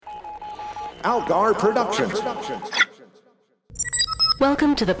Algar Productions.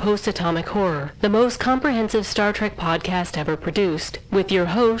 Welcome to the Post-Atomic Horror, the most comprehensive Star Trek podcast ever produced, with your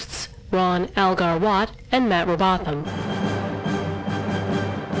hosts, Ron Algar Watt and Matt Robotham.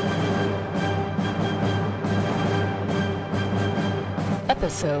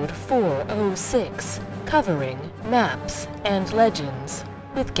 Episode 406, covering Maps and Legends,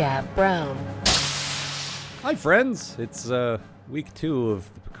 with Gab Brown. Hi friends, it's week 2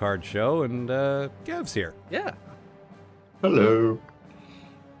 of the Picard show, and Gav's here. Yeah. Hello.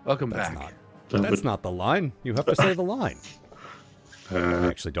 Welcome That's back. That's not the line. You have to say the line. I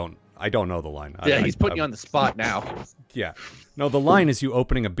actually don't. I don't know the line. He's putting you on the spot now. Yeah. No, the line is you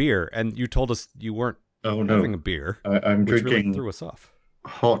opening a beer, and you told us you weren't having a beer. I'm which drinking really threw us off.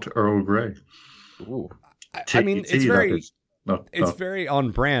 hot Earl Grey. Ooh. I mean, it's very... Not very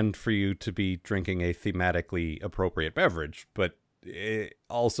on brand for you to be drinking a thematically appropriate beverage, but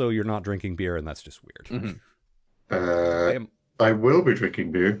also you're not drinking beer, and that's just weird. Mm-hmm. I will be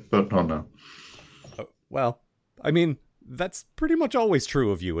drinking beer, but not now. Well, I mean, that's pretty much always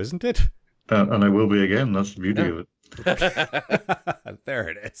true of you, isn't it? And I will be again. That's the beauty of it. There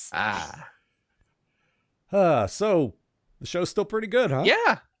it is. Ah. So the show's still pretty good, huh?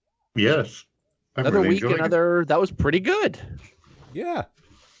 Yeah. Yes. I'm Another really week, enjoying that was pretty good. Yeah.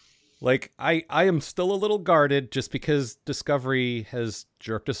 Like, I am still a little guarded just because Discovery has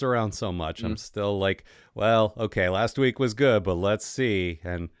jerked us around so much. I'm still like, well, okay, last week was good, but let's see.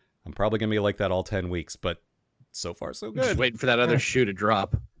 And I'm probably going to be like that all 10 weeks, but so far so good. Just waiting for that other shoe to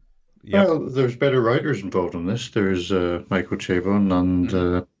drop. Yep. Well, there's better writers involved in this. There's Michael Chabon and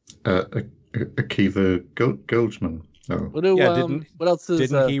Akiva Goldsman. Oh. What else is...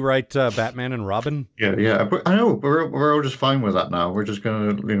 Didn't he write Batman and Robin? Yeah. But I know. We're all just fine with that now. We're just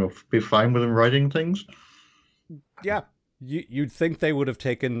going to, be fine with him writing things. Yeah. You'd think they would have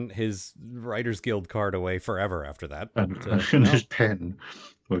taken his Writers Guild card away forever after that. And But, his pen.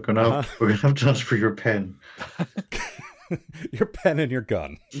 We're gonna have to ask for your pen. Your pen and your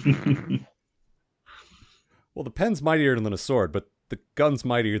gun. Well, the pen's mightier than a sword, but the gun's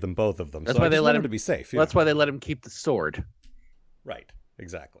mightier than both of them. That's so why I they just let want him to be safe. That's why they let him keep the sword. Right.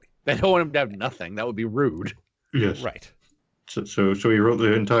 Exactly. They don't want him to have nothing. That would be rude. Yes. Right. So he wrote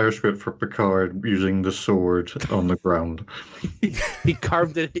the entire script for Picard using the sword on the ground. He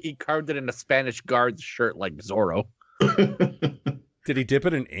carved it in a Spanish guard's shirt like Zorro. Did he dip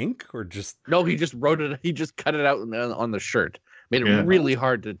it in ink or just? No, he just wrote it. He just cut it out on the shirt. Made it really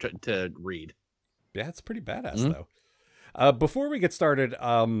hard to read. Yeah, it's pretty badass though. Before we get started,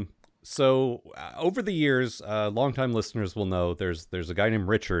 so over the years, longtime listeners will know there's a guy named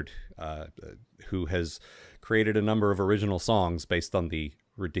Richard who has created a number of original songs based on the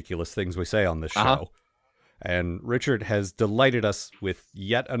ridiculous things we say on this show. And Richard has delighted us with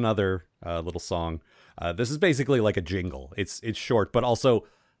yet another little song. This is basically like a jingle. It's short, but also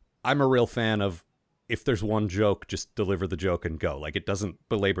I'm a real fan of if there's one joke, just deliver the joke and go. Like, it doesn't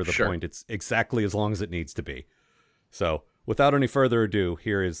belabor the point. It's exactly as long as it needs to be. So without any further ado,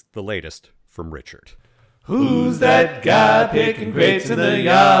 here is the latest from Richard. Who's that guy picking grapes in the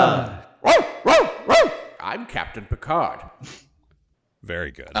yard? I'm Captain Picard.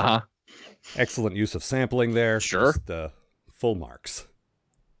 Very good. Excellent use of sampling there. Sure. Just, full marks.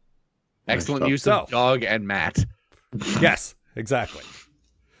 Excellent use of Dog and Matt. Yes, exactly.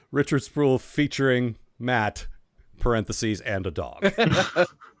 Richard Sproul featuring Matt, parentheses, and a dog.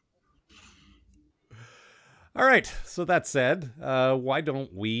 All right, so that said, why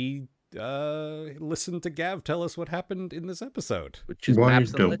don't we listen to Gav tell us what happened in this episode? Which is Why Maps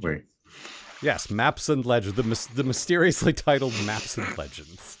and don't Legends. we? Yes, Maps and Legends, the mysteriously titled Maps and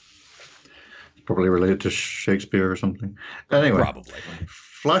Legends. Probably related to Shakespeare or something. Anyway, Probably.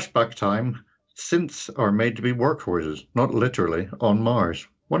 Flashback time. Synths are made to be workhorses, not literally, on Mars.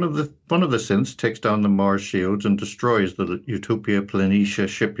 One of the synths takes down the Mars shields and destroys the Utopia Planitia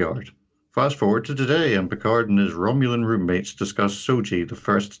shipyard. Fast forward to today, and Picard and his Romulan roommates discuss Soji, the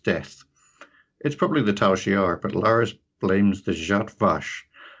first death. It's probably the Tal Shiar, but Laris blames the Zhat Vash.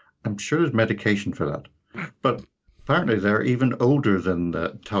 I'm sure there's medication for that. But apparently they're even older than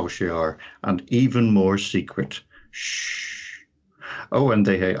the Tal Shiar and even more secret. Shh. Oh, and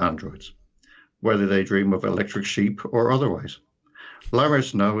they hate androids, whether they dream of electric sheep or otherwise.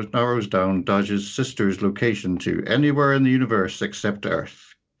 Laris narrows down Daj's sister's location to anywhere in the universe except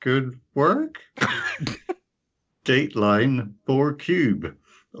Earth. Good work? Dateline Bohr Cube,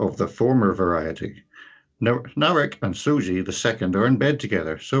 of the former variety. Narek and Soji the second are in bed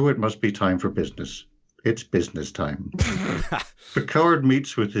together, so it must be time for business. It's business time. Picard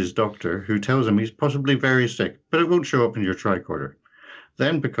meets with his doctor, who tells him he's possibly very sick, but it won't show up in your tricorder.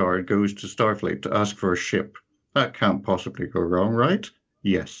 Then Picard goes to Starfleet to ask for a ship. That can't possibly go wrong, right?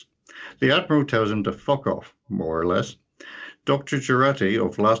 Yes. The Admiral tells him to fuck off, more or less. Dr. Jurati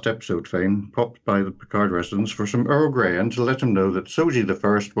of last episode fame popped by the Picard residence for some Earl Grey and to let him know that Soji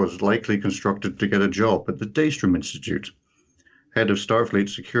I was likely constructed to get a job at the Daystrom Institute. Head of Starfleet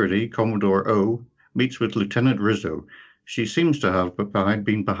Security, Commodore O, meets with Lieutenant Rizzo. She seems to have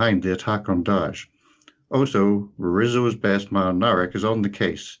been behind the attack on Dash. Also, Rizzo's best man, Narek, is on the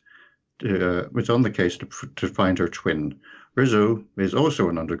case. To find her twin. Rizzo is also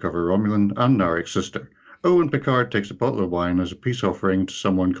an undercover Romulan and Narek's sister. Owen Picard takes a bottle of wine as a peace offering to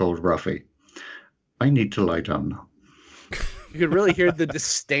someone called Raffi. I need to lie down now. You could really hear the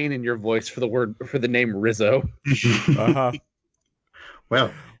disdain in your voice for the name Rizzo. Uh-huh.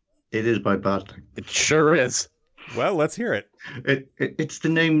 Well, it is my bad thing. It sure is. Well, let's hear it. It's the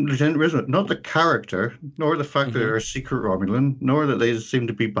name Lieutenant Rizzo, not the character, nor the fact that they're a secret Romulan, nor that they seem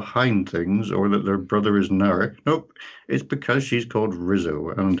to be behind things, or that their brother is Narek. Nope, it's because she's called Rizzo,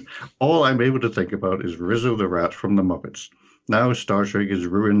 and all I'm able to think about is Rizzo the Rat from the Muppets. Now Star Trek is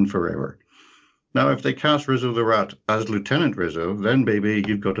ruined forever. Now, if they cast Rizzo the Rat as Lieutenant Rizzo, then baby,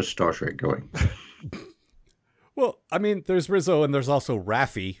 you've got a Star Trek going. Well, I mean, there's Rizzo and there's also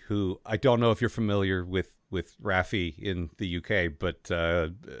Raffi, who I don't know if you're familiar with Raffi in the UK, but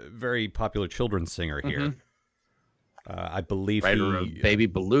very popular children's singer here. I believe Baby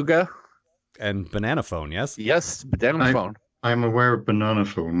Beluga. And Banana Phone, yes? Yes, Banana Phone. I'm aware of Banana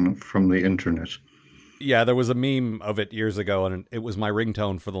Phone from the internet. Yeah, there was a meme of it years ago, and it was my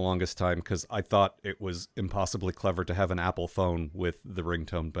ringtone for the longest time because I thought it was impossibly clever to have an Apple phone with the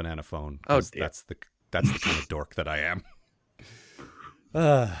ringtone Banana Phone. Oh, dear. That's the kind of dork that I am.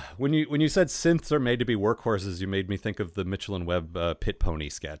 When you said synths are made to be workhorses, you made me think of the Mitchell and Webb Pit Pony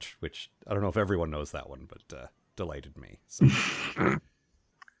sketch, which I don't know if everyone knows that one, but delighted me. So.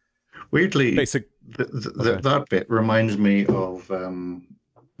 Weirdly, that bit reminds me of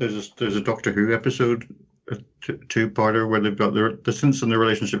there's a Doctor Who episode, a two-parter where they've got the synths and the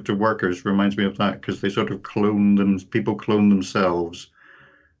relationship to workers. Reminds me of that because they sort of people clone themselves,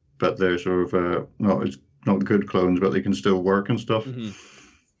 but they're sort of not good clones, but they can still work and stuff. Mm-hmm.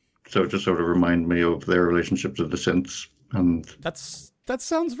 So it just sort of reminded me of their relationship to the synths. And that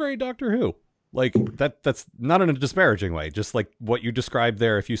sounds very Doctor Who. Like that's not in a disparaging way. Just like what you described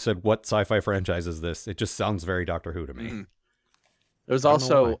there. If you said what sci-fi franchise is this, it just sounds very Doctor Who to me. Mm-hmm. There was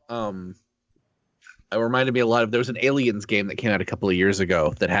also it reminded me a lot of, there was an Aliens game that came out a couple of years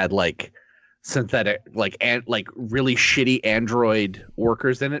ago that had like synthetic, like really shitty android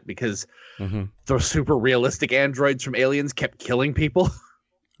workers in it because those super realistic androids from Aliens kept killing people.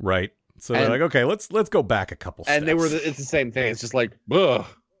 Right. So they're like, okay, let's go back a couple steps. And it's the same thing. It's just like, ugh,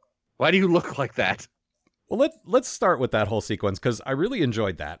 why do you look like that? Well, let's start with that whole sequence because I really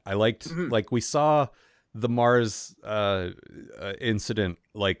enjoyed that. I liked like we saw the Mars incident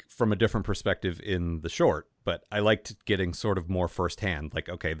like from a different perspective in the short, but I liked getting sort of more firsthand. Like,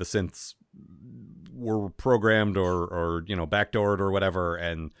 okay, the synths were programmed or backdoored or whatever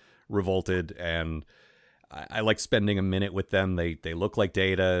and revolted, and I like spending a minute with them. They look like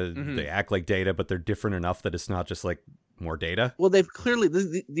Data, they act like Data, but they're different enough that it's not just like more Data. Well, they've clearly,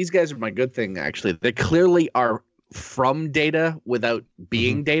 these guys are my good thing actually. They clearly are from Data without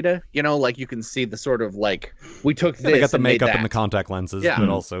being Data. Like you can see the sort of like we took this. They got the and makeup made that. and the contact lenses, but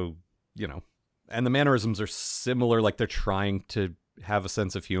also and the mannerisms are similar. Like they're trying to have a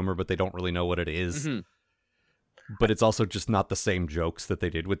sense of humor, but they don't really know what it is. But it's also just not the same jokes that they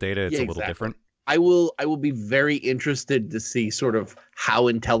did with Data. It's a little different. I will be very interested to see sort of how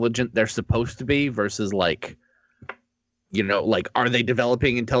intelligent they're supposed to be versus like, like, are they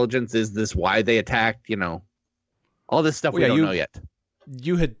developing intelligence? Is this why they attacked? All this stuff we don't know yet.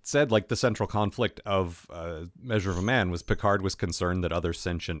 You had said like the central conflict of Measure of a Man was Picard was concerned that other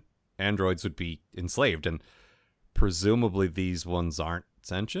sentient androids would be enslaved, and presumably these ones aren't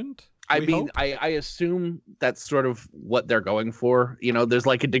sentient. I assume that's sort of what they're going for. There's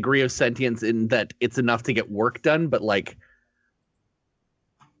like a degree of sentience in that it's enough to get work done, but like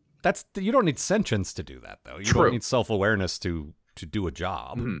you don't need sentience to do that though. You don't need self-awareness to do a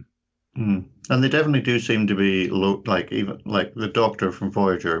job. And they definitely do seem to be even like the Doctor from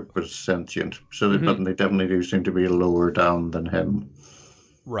Voyager was sentient, so they definitely do seem to be lower down than him.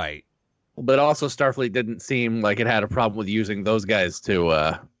 Right. But also Starfleet didn't seem like it had a problem with using those guys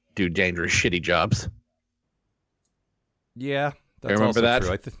to do dangerous, shitty jobs. Yeah, that's remember that?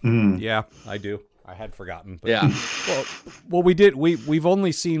 True. Yeah, I do. I had forgotten. But, yeah. Well, we did. We've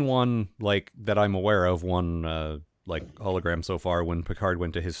only seen one like that I'm aware of. One like hologram so far when Picard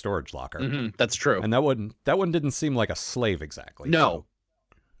went to his storage locker. That's true. And that one didn't seem like a slave exactly. No,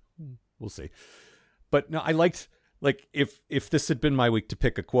 we'll see. But no, I liked, like, if this had been my week to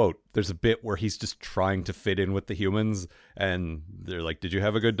pick a quote, there's a bit where he's just trying to fit in with the humans, and they're like, "Did you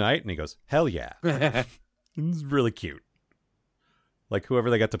have a good night?" And he goes, "Hell yeah." It's really cute. Like, whoever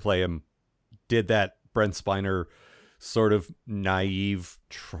they got to play him did that Brent Spiner sort of naive,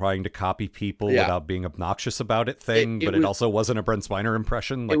 trying to copy people without being obnoxious about it thing, but it also wasn't a Brent Spiner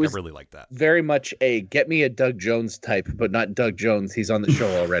impression. Like, I really like that. Very much a get me a Doug Jones type, but not Doug Jones. He's on the show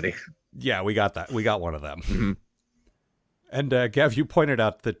already. Yeah, we got that. We got one of them. Mm-hmm. And Gav, you pointed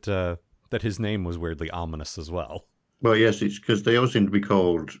out that that his name was weirdly ominous as well. Well, yes, it's because they all seem to be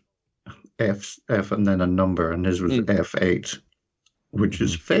called F and then a number, and his was F8, which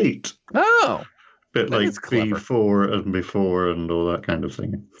is fate. Oh, bit like before and all that kind of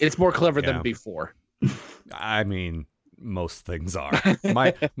thing. It's more clever than before. I mean, most things are.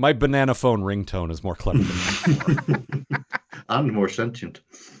 My banana phone ringtone is more clever than before. And more sentient.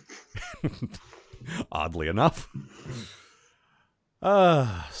 Oddly enough.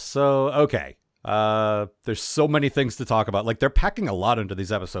 Okay. There's so many things to talk about. Like, they're packing a lot into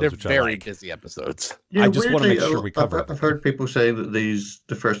these episodes. They're which very I like. busy episodes. Yeah, I just want to make sure we cover. I've heard people say that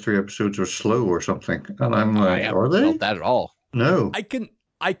the first 3 episodes are slow or something, and I'm like, are they? Not that at all. No.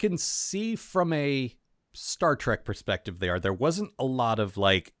 I can see from a Star Trek perspective there wasn't a lot of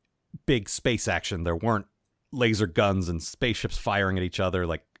like big space action. There weren't laser guns and spaceships firing at each other.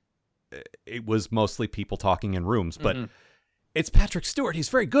 Like, it was mostly people talking in rooms, but it's Patrick Stewart. He's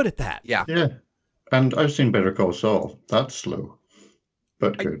very good at that. Yeah. And I've seen Better Call Saul. That's slow,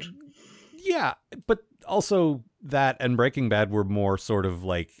 but good. Yeah, but also that and Breaking Bad were more sort of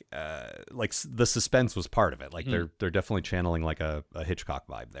like the suspense was part of it. Like they're definitely channeling like a Hitchcock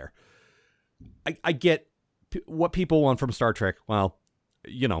vibe there. I get what people want from Star Trek. Well,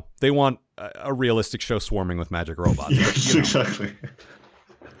 you know, they want a realistic show swarming with magic robots. Yes, exactly.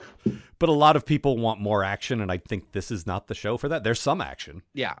 But a lot of people want more action, and I think this is not the show for that. There's some action.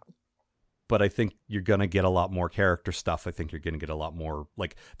 Yeah. But I think you're going to get a lot more character stuff. I think you're going to get a lot more,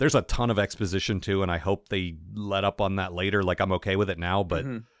 like, there's a ton of exposition too, and I hope they let up on that later. Like, I'm okay with it now, but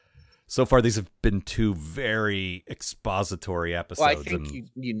so far these have been 2 very expository episodes. Well, I think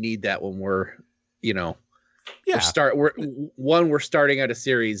you need that when we're, you know, yeah. we're starting out a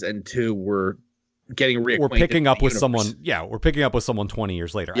series, and 2, we're getting reacquainted. We're picking up with universe. someone. Yeah, we're picking up with someone 20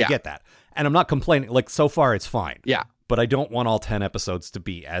 years later. Yeah. I get that, and I'm not complaining. Like, so far it's fine. Yeah. But I don't want all 10 episodes to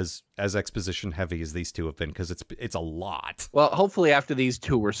be as exposition heavy as these 2 have been, because it's a lot. Well, hopefully after these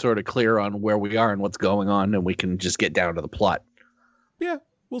 2, we're sort of clear on where we are and what's going on, and we can just get down to the plot. Yeah,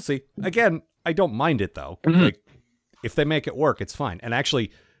 we'll see. Again, I don't mind it though. Like, if they make it work, it's fine. And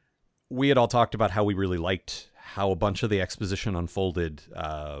actually, we had all talked about how we really liked how a bunch of the exposition unfolded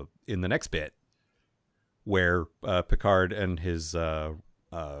in the next bit, where Picard and his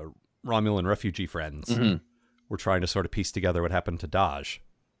Romulan refugee friends were trying to sort of piece together what happened to Daj.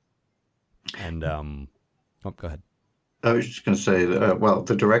 And, go ahead. I was just going to say that, well,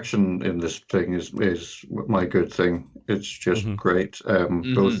 the direction in this thing is my good thing. It's just great.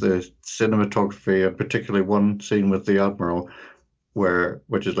 Both the cinematography, and particularly one scene with the Admiral,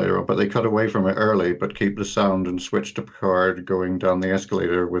 which is later on, but they cut away from it early, but keep the sound and switch to Picard going down the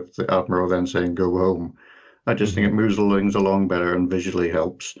escalator with the Admiral then saying, "Go home." I just think it moves things along better and visually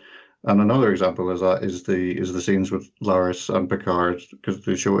helps. And another example of that is the scenes with Laris and Picard, because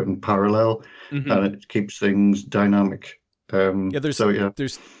they show it in parallel, and it keeps things dynamic.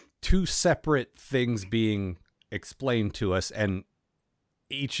 There's 2 separate things being explained to us, and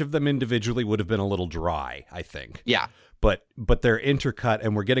each of them individually would have been a little dry, I think. Yeah. But they're intercut,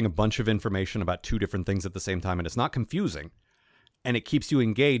 and we're getting a bunch of information about 2 different things at the same time, and it's not confusing, and it keeps you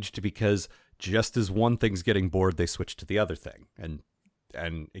engaged, because just as one thing's getting bored, they switch to the other thing, and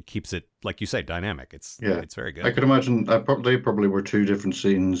it keeps it, like you say, dynamic. It's very good. I could imagine they probably were 2 different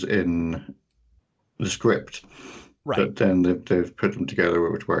scenes in the script, right? But then they've put them together,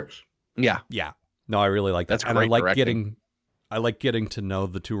 which works. Yeah. No, I really like that. That's and great directing. I like getting to know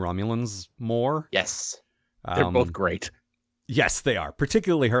the 2 Romulans more. Yes, they're both great. Yes, they are.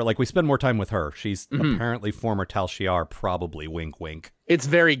 Particularly her. Like, we spend more time with her. She's apparently former Tal Shiar, probably. Wink, wink. It's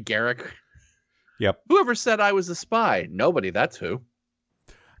very Garrick. Yep. Whoever said I was a spy? Nobody. That's who.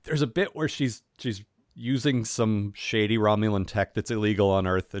 There's a bit where she's using some shady Romulan tech that's illegal on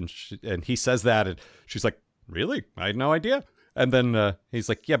Earth, and he says that, and she's like, "Really? I had no idea." And then he's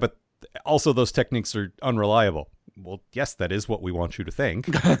like, "Yeah, but also those techniques are unreliable." Well, yes, that is what we want you to think.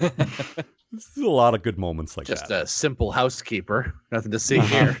 There's a lot of good moments like Just that. Just a simple housekeeper. Nothing to see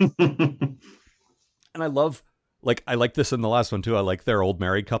here. And I like this in the last one too. I like their old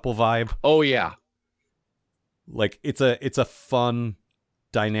married couple vibe. Oh yeah. Like, it's a fun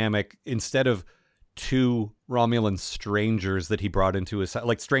dynamic instead of two Romulan strangers that he brought into his,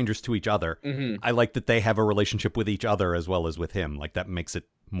 like strangers to each other. Mm-hmm. I like that they have a relationship with each other as well as with him. Like that makes it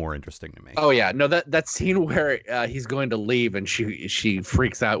more interesting to me. Oh yeah, no, that scene where he's going to leave and she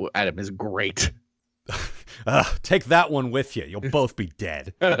freaks out at him is great. Take that one with you. You'll both be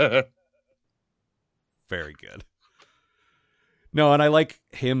dead. Very good. No, and I like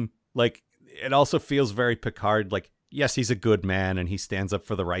him. Like, it also feels very Picard. Like, yes, he's a good man and he stands up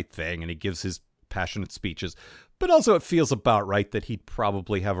for the right thing and he gives his passionate speeches, but also it feels about right that he'd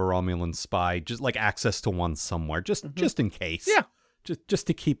probably have a Romulan spy, just like access to one somewhere, just in case. Yeah, just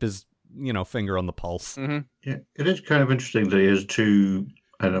to keep his finger on the pulse. Mm-hmm. Yeah, it is kind of interesting that he has two,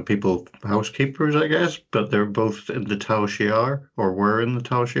 I don't know, people, housekeepers, I guess, but they're both in the Tal Shiar, or were in the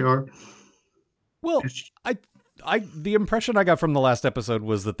Tal Shiar. Well, the impression I got from the last episode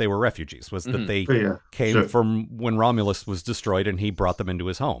was that they were refugees, was that they came from when Romulus was destroyed and he brought them into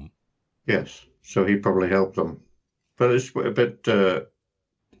his home. Yes, so he probably helped them. But it's a bit, I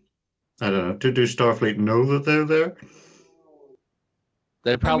don't know, do Starfleet know that they're there?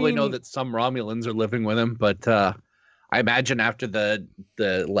 They probably know that some Romulans are living with him, but I imagine after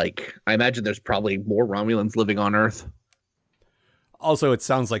I imagine there's probably more Romulans living on Earth. Also, it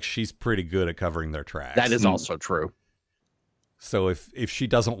sounds like she's pretty good at covering their tracks. That is also true. So if she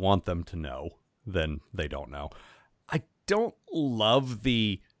doesn't want them to know, then they don't know. I don't love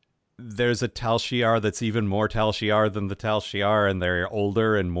there's a Tal Shiar that's even more Tal Shiar than the Tal Shiar, and they're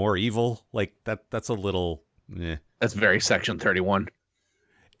older and more evil. Like, that's a little... That's very Section 31.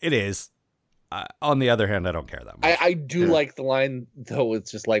 It is. On the other hand, I don't care that much. I do like the line, though.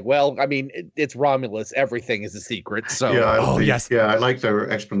 It's just like, well, I mean, it's Romulus. Everything is a secret. So, yes. Yeah, I like their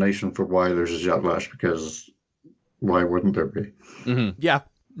explanation for why there's a Zhat-Vash, because why wouldn't there be? Mm-hmm. Yeah.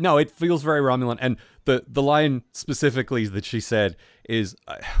 No, it feels very Romulan. And the line specifically that she said is,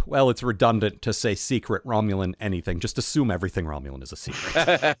 well, it's redundant to say secret Romulan anything. Just assume everything Romulan is a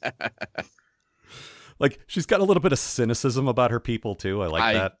secret. Like, she's got a little bit of cynicism about her people, too. I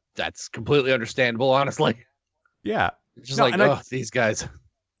like that. That's completely understandable, honestly. Yeah. Just these guys.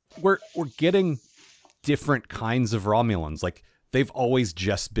 We're getting different kinds of Romulans. Like, they've always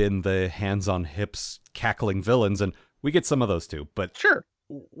just been the hands-on-hips cackling villains, and we get some of those, too. But sure,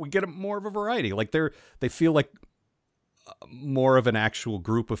 we get more of a variety. Like, they feel like more of an actual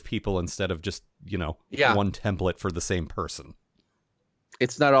group of people instead of just, one template for the same person.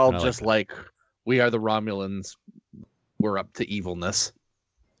 It's not all just like we are the Romulans, we're up to evilness.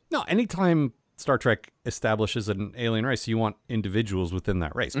 No, anytime Star Trek establishes an alien race, you want individuals within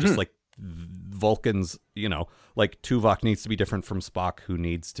that race. Just like Vulcans, like Tuvok needs to be different from Spock, who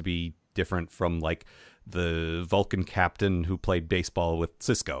needs to be different from like the Vulcan captain who played baseball with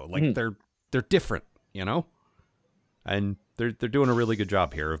Sisko. Like they're different, and they're doing a really good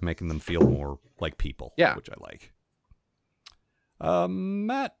job here of making them feel more like people. Yeah, which I like.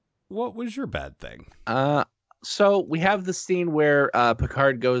 Matt, what was your bad thing? So we have the scene where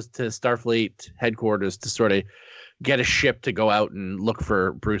Picard goes to Starfleet headquarters to sort of get a ship to go out and look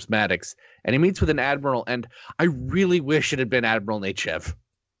for Bruce Maddox. And he meets with an admiral. And I really wish it had been Admiral Nechayev.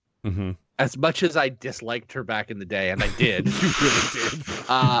 Mm-hmm. As much as I disliked her back in the day, and I did. You really did.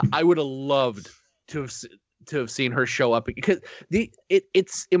 I would have loved to have seen her show up. Because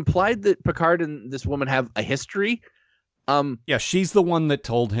it's implied that Picard and this woman have a history. Yeah, she's the one that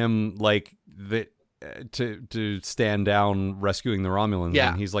told him, like, that... to stand down rescuing the Romulans,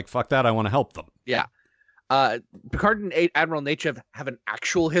 and he's like, fuck that, I want to help them. Yeah. Picard and Admiral Nechayev have an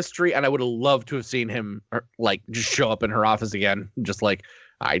actual history, and I would have loved to have seen him like just show up in her office again, just like,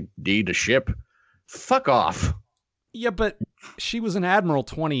 I need a ship. Fuck off. Yeah, but she was an admiral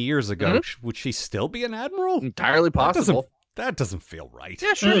 20 years ago. Mm-hmm. Would she still be an admiral? Entirely possible. That doesn't feel right.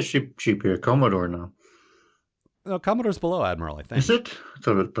 Yeah, sure. Yeah, she'd be a Commodore now. No, Commodore's below Admiral, I think. Is it?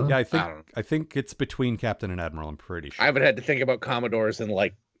 Yeah, I think it's between Captain and Admiral, I'm pretty sure. I haven't had to think about Commodores in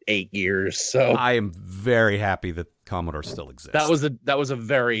like 8 years, so I am very happy that Commodore still exists. That was a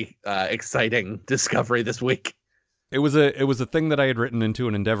very exciting discovery this week. It was a thing that I had written into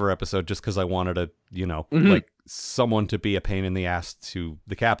an Endeavor episode just because I wanted to, like someone to be a pain in the ass to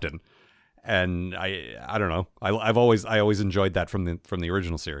the captain. And I don't know. I always enjoyed that from the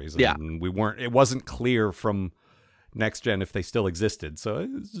original series. And it wasn't clear from Next Gen if they still existed, so it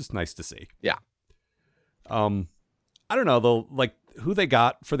was just nice to see. Yeah. I don't know though. Like who they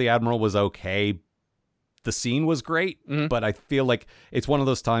got for the Admiral was okay. The scene was great, but I feel like it's one of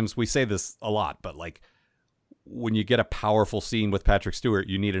those times, we say this a lot, but like when you get a powerful scene with Patrick Stewart,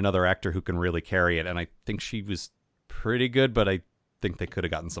 you need another actor who can really carry it. And I think she was pretty good, but I think they could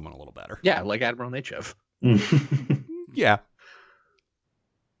have gotten someone a little better. Yeah, like Admiral Nechayev. Yeah.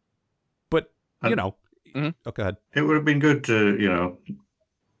 you know, Mm-hmm. oh, go ahead. It would have been good to,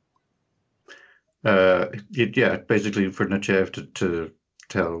 basically for Nechayev to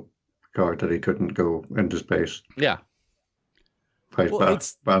tell Picard that he couldn't go into space. Yeah. Fight back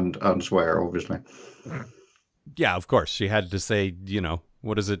and swear, obviously. Yeah, of course. She had to say,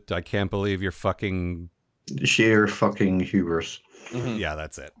 what is it? I can't believe you're fucking... Sheer fucking hubris. Mm-hmm. Yeah,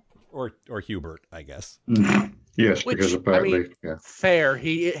 that's it. Or Hubert, I guess. Yes, Which, because apparently, fair.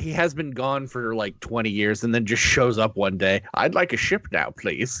 He has been gone for like 20 years and then just shows up one day. I'd like a ship now,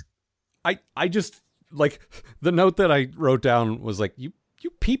 please. I just, like, the note that I wrote down was like, you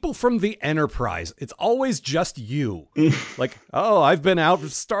people from the Enterprise, it's always just you. Like, oh, I've been out of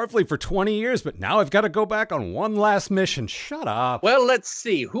Starfleet for 20 years, but now I've got to go back on one last mission. Shut up. Well, let's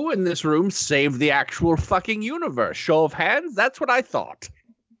see. Who in this room saved the actual fucking universe? Show of hands? That's what I thought.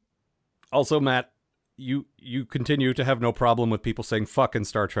 Also, Matt, you continue to have no problem with people saying fuck in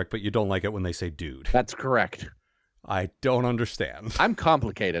Star Trek, but you don't like it when they say dude. That's correct. I don't understand. I'm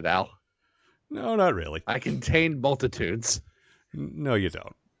complicated, Al. No, not really. I contain multitudes. No, you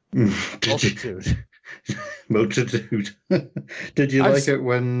don't. Multitude. Multitude. Did you like it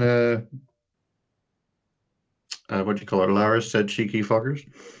when what do you call it? Lara said cheeky fuckers?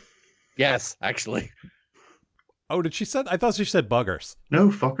 Yes, actually. Oh, did she say? I thought she said buggers. No,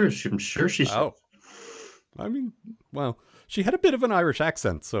 fuckers. I'm sure she said. Oh. I mean, well, she had a bit of an Irish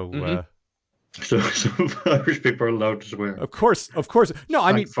accent, so So Irish people are allowed to swear. Of course. No,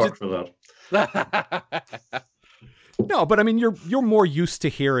 I mean, fuck for that. No, but I mean, you're more used to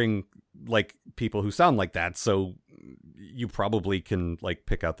hearing like people who sound like that, so you probably can like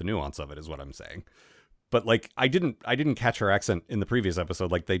pick out the nuance of it, is what I'm saying. But like, I didn't catch her accent in the previous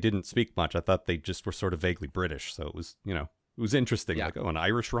episode. Like, they didn't speak much. I thought they just were sort of vaguely British, so it was, it was interesting. Yeah. Like, oh, an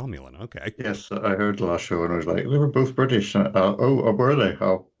Irish Romulan, okay. Yes, I heard the last show and I was like, they were both British. Were they?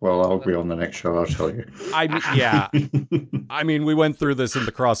 Oh, well, I'll be on the next show. I'll tell you. I mean, we went through this in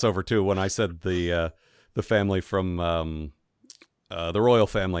the crossover too when I said the family from the royal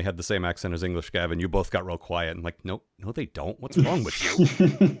family had the same accent as English Gavin. You both got real quiet and like, no, they don't. What's wrong with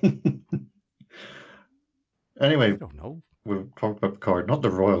you? Anyway, I don't know. We've talked about Picard, not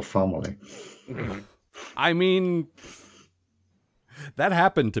the royal family. I mean, that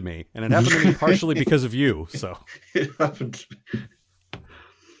happened to me, and it happened to me partially because of you. So it happened.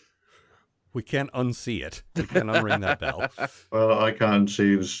 We can't unsee it. We can't unring that bell. Well, I can't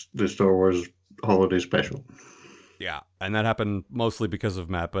see the Star Wars holiday special. Yeah, and that happened mostly because of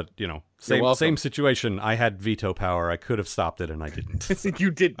Matt, but, same situation. I had veto power. I could have stopped it, and I didn't. So you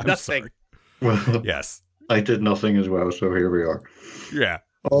did nothing. Well, yes. I did nothing as well, so here we are. Yeah.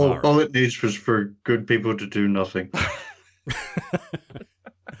 All it needs was for good people to do nothing.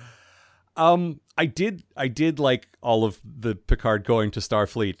 I did like all of the Picard going to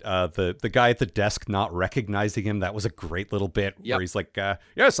Starfleet. The guy at the desk not recognizing him, that was a great little bit where he's like,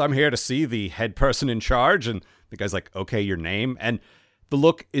 yes, I'm here to see the head person in charge. And the guy's like, okay, your name. And the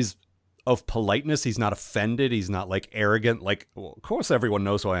look is of politeness. He's not offended. He's not like arrogant. Like, well, of course everyone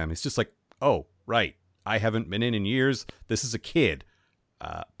knows who I am. He's just like, oh, right. I haven't been in years. This is a kid.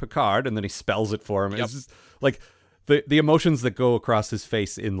 Picard. And then he spells it for him. It's just like the emotions that go across his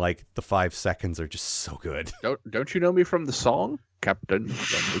face in like the 5 seconds are just so good. Don't you know me from the song? Captain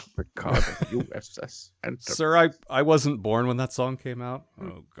Jean-Luc Picard, USS Enterprise. Sir, I wasn't born when that song came out.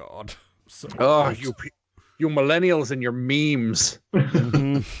 Oh, God. So you millennials and your memes.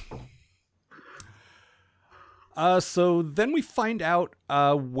 Mm-hmm. So then we find out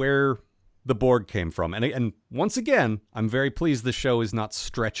where the Borg came from. And once again, I'm very pleased the show is not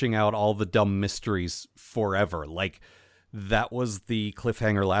stretching out all the dumb mysteries forever. Like, that was the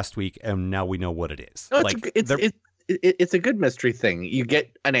cliffhanger last week, and now we know what it is. No, like, it's a good mystery thing. You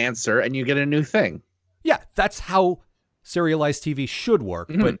get an answer, and you get a new thing. Yeah, that's how serialized TV should work,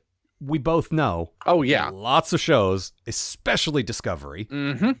 but we both know. Oh, yeah. Lots of shows, especially Discovery,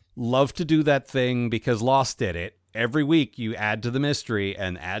 love to do that thing because Lost did it. Every week you add to the mystery,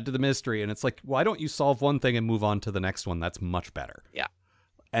 and it's like, why don't you solve one thing and move on to the next one? That's much better. Yeah.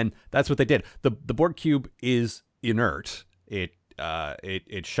 And that's what they did. The Borg cube is inert. It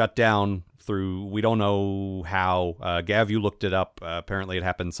shut down through, we don't know how. Gav, you looked it up. Apparently it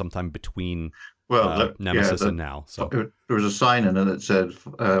happened sometime between Nemesis and now. So there was a sign in it that said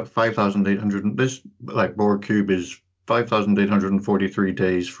 5,800. This Borg cube is 5,843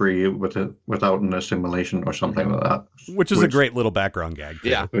 days free without an assimilation or something like that. Which is a great little background gag.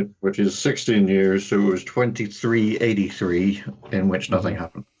 Yeah. Which is 16 years, so it was 2383 in which nothing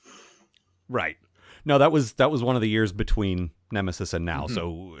happened. Right. No, that was one of the years between Nemesis and now.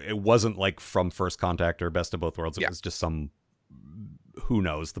 So it wasn't like from First Contact or Best of Both Worlds. It was just some who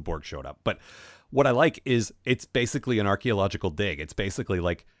knows? The Borg showed up. But what I like is it's basically an archaeological dig. It's basically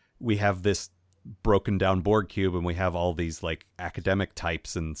like we have this broken down Borg cube and we have all these like academic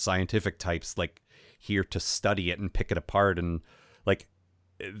types and scientific types like here to study it and pick it apart, and like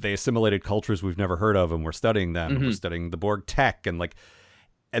they assimilated cultures we've never heard of and we're studying them. Mm-hmm. We're studying the Borg tech and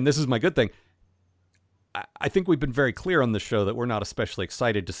this is my good thing. I think we've been very clear on the show that we're not especially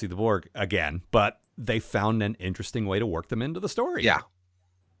excited to see the Borg again, but they found an interesting way to work them into the story. Yeah.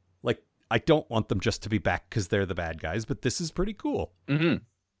 Like, I don't want them just to be back because they're the bad guys, but this is pretty cool. Mm-hmm.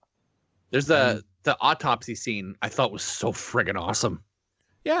 There's the autopsy scene I thought was so friggin' awesome.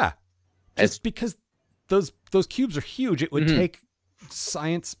 Yeah. Just because those cubes are huge. It would take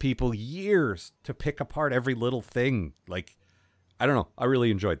science people years to pick apart every little thing. Like, I don't know. I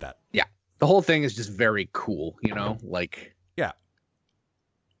really enjoyed that. Yeah. The whole thing is just very cool, you know? Like, yeah.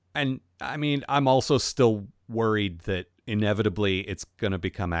 And I mean, I'm also still worried that inevitably it's going to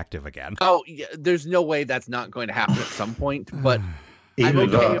become active again. Oh, yeah, there's no way that's not going to happen at some point, but I'm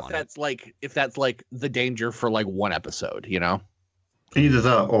okay if that's like the danger for like one episode, you know? Either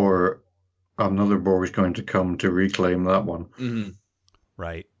that or another Borg is going to come to reclaim that one. Mm-hmm.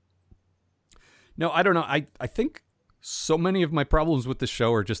 Right. No, I don't know. I think so many of my problems with this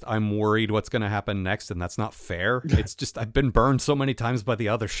show are just I'm worried what's going to happen next, and that's not fair. It's just I've been burned so many times by the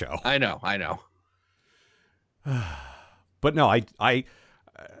other show. I know. But no, I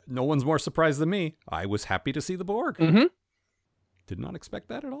no one's more surprised than me. I was happy to see the Borg. Mm-hmm. Did not expect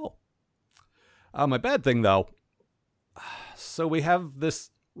that at all. My bad thing, though. So we have this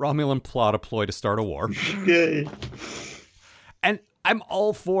Romulan plot ploy to start a war. Yay. And I'm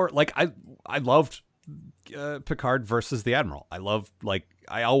all for, like, I loved Picard versus the Admiral.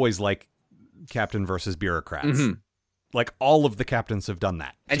 I always like captain versus bureaucrats. Mm-hmm. Like, all of the captains have done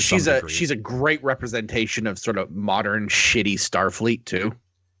that. And she's a great representation of sort of modern shitty Starfleet too.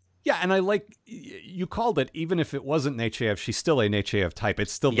 Yeah, and I like, you called it, even if it wasn't Nechayev, she's still a Nechayev type.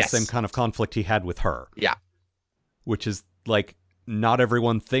 It's still the same kind of conflict he had with her. Yeah. Which is, like, not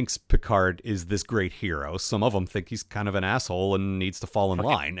everyone thinks Picard is this great hero. Some of them think he's kind of an asshole and needs to fall in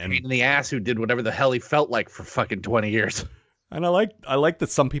line. And pain in the ass who did whatever the hell he felt like for fucking 20 years. And I like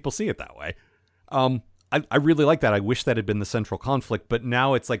that some people see it that way. I really like that. I wish that had been the central conflict, but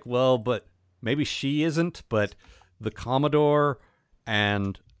now it's like, well, but maybe she isn't, but the Commodore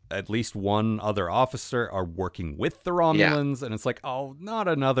and at least one other officer are working with the Romulans, and it's like, oh, not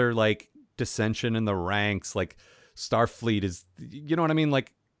another, like, dissension in the ranks, like, Starfleet is, you know what I mean?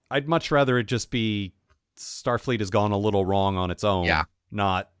 Like, I'd much rather it just be Starfleet has gone a little wrong on its own,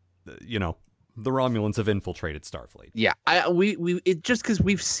 not, you know, the Romulans have infiltrated Starfleet. Yeah, it just because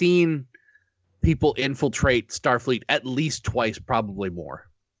we've seen people infiltrate Starfleet at least twice, probably more.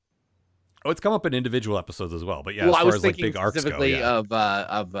 Oh, it's come up in individual episodes as well, but yeah, well, as far I was as thinking like big arcs go, specifically of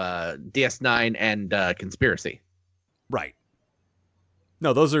DS9 and Conspiracy. Right.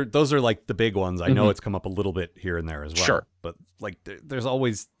 No, those are like the big ones. I know it's come up a little bit here and there as well. Sure. But like there's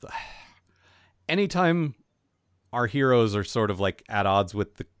always anytime our heroes are sort of like at odds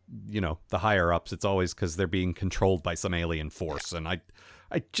with the, you know, the higher ups, it's always because they're being controlled by some alien force. And I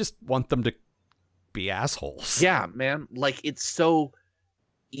just want them to be assholes. Yeah, man. Like, it's so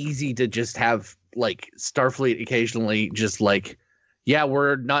easy to just have like Starfleet occasionally just like, yeah,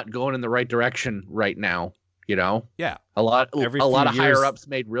 we're not going in the right direction right now. You know? Yeah. A lot of higher ups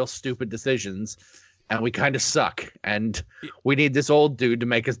made real stupid decisions, and we kind of suck, and we need this old dude to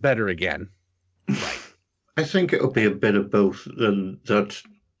make us better again. Right. I think it'll be a bit of both. That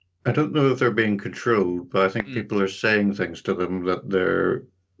I don't know if they're being controlled, but I think people are saying things to them that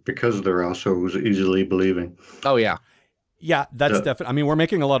because they're assholes, easily believing. Oh yeah. Yeah, that's definitely. I mean, we're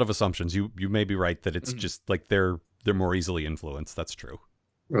making a lot of assumptions. You may be right that it's just like they're more easily influenced. That's true.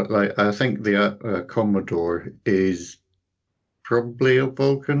 Like, I think the Commodore is probably a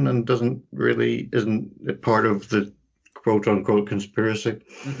Vulcan and isn't part of the quote unquote conspiracy.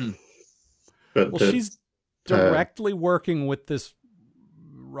 Mm-hmm. But she's directly working with this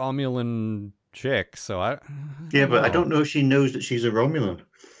Romulan chick, so I don't know if she knows that she's a Romulan.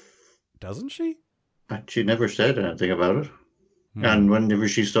 Doesn't she? She never said anything about it. And whenever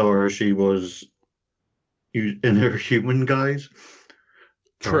she saw her, she was in her human guise.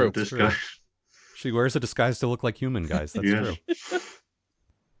 True. Disguise. She wears a disguise to look like human guys. That's true.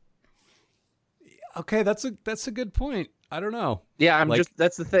 Okay, that's a good point. I don't know. Yeah,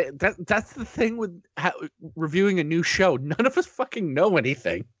 that's the thing. That's the thing with reviewing a new show. None of us fucking know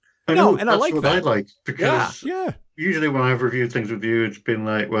anything. I know, and I like that. I like because yeah. Usually when I've reviewed things with you, it's been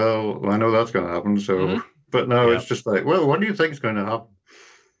like, well, I know that's going to happen. So, but no, it's just like, well, what do you think is going to happen?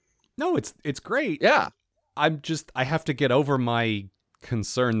 No, it's great. Yeah. I have to get over my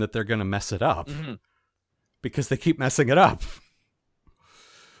concerned that they're going to mess it up because they keep messing it up.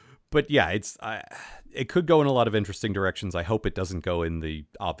 But yeah, it could go in a lot of interesting directions. I hope it doesn't go in the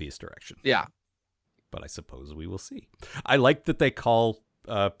obvious direction. Yeah. But I suppose we will see. I like that they call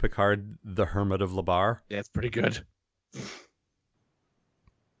Picard the Hermit of Labar. Yeah, it's pretty good.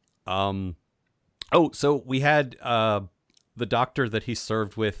 So we had the doctor that he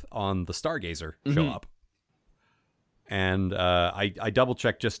served with on the Stargazer show up. And I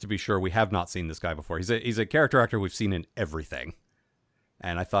double-checked just to be sure. We have not seen this guy before. He's a character actor we've seen in everything.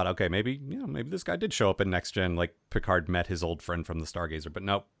 And I thought, okay, maybe this guy did show up in Next Gen, like Picard met his old friend from the Stargazer. But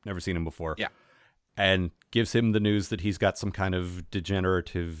nope, never seen him before. Yeah. And gives him the news that he's got some kind of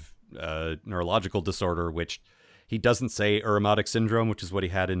degenerative neurological disorder, which he doesn't say Uromatic syndrome, which is what he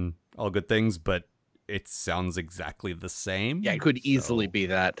had in All Good Things, but it sounds exactly the same. Yeah, it could easily be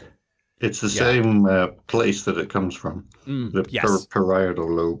that. It's the same place that it comes from, the parietal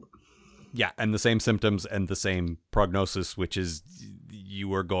lobe. Yeah, and the same symptoms and the same prognosis, which is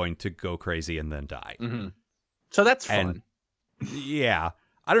you are going to go crazy and then die. Mm-hmm. So that's fun. Yeah.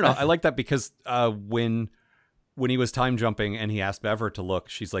 I don't know. I like that because when he was time jumping and he asked Bever to look,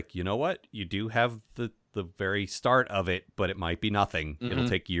 she's like, you know what? You do have the very start of it, but it might be nothing. Mm-hmm. It'll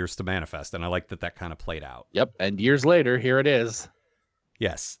take years to manifest. And I like that kind of played out. Yep. And years later, here it is.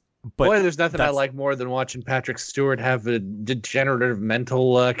 Yes. But boy, there's nothing I like more than watching Patrick Stewart have a degenerative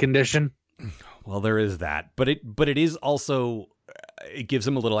mental condition. Well, there is that. But it is also, it gives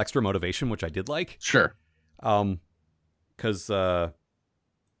him a little extra motivation, which I did like. Sure. Because the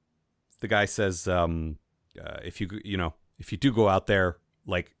guy says, if you do go out there,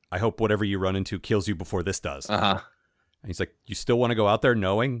 like, I hope whatever you run into kills you before this does. Uh-huh. And he's like, you still want to go out there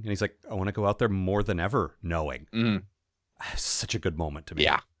knowing? And he's like, I want to go out there more than ever knowing. Such a good moment to me.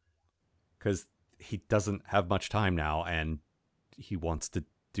 Yeah. Because he doesn't have much time now, and he wants to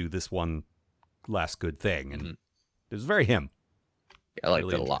do this one last good thing. And it was very him. Yeah, I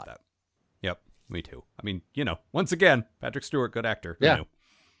liked it a lot. That. Yep, me too. I mean, once again, Patrick Stewart, good actor. Yeah.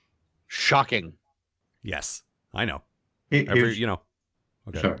 Shocking. Yes, I know. Okay.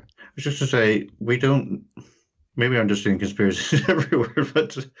 Sorry. It's just to say, we don't, maybe I'm just seeing conspiracies everywhere,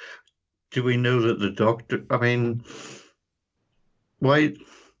 but do we know that the doctor, why,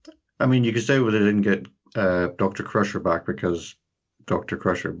 you could say, well, they didn't get Dr. Crusher back because Dr.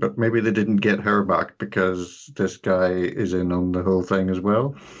 Crusher, but maybe they didn't get her back because this guy is in on the whole thing as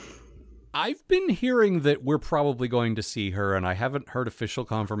well. I've been hearing that we're probably going to see her, and I haven't heard official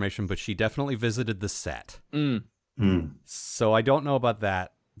confirmation, but she definitely visited the set. So I don't know about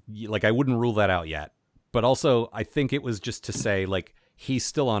that. Like, I wouldn't rule that out yet. But also, I think it was just to say, like, he's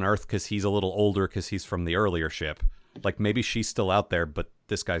still on Earth because he's a little older because he's from the earlier ship. Like, maybe she's still out there, but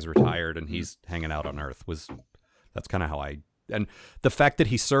this guy's retired and he's hanging out on Earth. That's kind of how and the fact that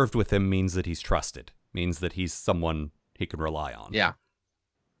he served with him means that he's trusted, means that he's someone he can rely on. Yeah.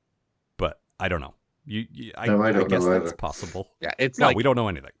 But I don't know. I guess that's possible. Yeah, we don't know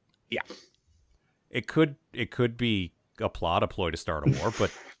anything. Yeah. It could be a ploy to start a war,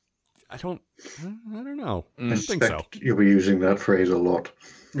 but I don't know. I don't think so. You'll be using that phrase a lot.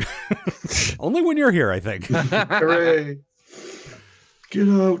 Only when you're here, I think. Hooray! Get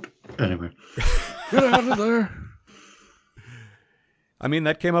out. Anyway. Get out of there. I mean,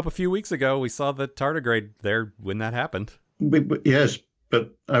 that came up a few weeks ago. We saw the tardigrade there when that happened. Yes,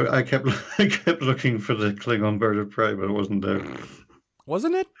 but I kept looking for the Klingon bird of prey, but it wasn't there.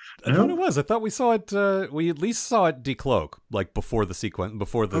 Wasn't it? I thought it was. I thought we saw it. We at least saw it decloak, like before the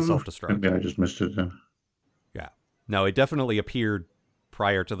self-destruct. Maybe I just missed it then. Yeah. No, it definitely appeared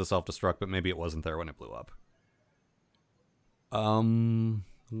prior to the self-destruct, but maybe it wasn't there when it blew up.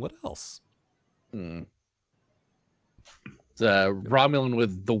 What else? It's Romulan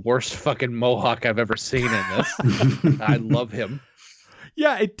with the worst fucking mohawk I've ever seen in this. I love him.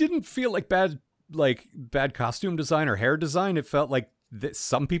 Yeah, it didn't feel like bad costume design or hair design. It felt like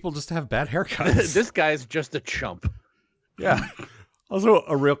some people just have bad haircuts. This guy's just a chump. Yeah. Also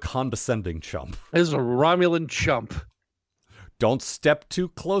a real condescending chump. This is a Romulan chump. Don't step too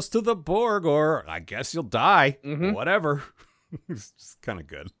close to the Borg or I guess you'll die. Whatever. It's just kind of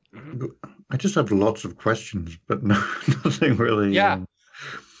good. I just have lots of questions, but nothing really. Yeah.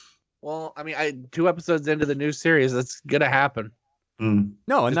 Well, 2 episodes into the new series, that's going to happen.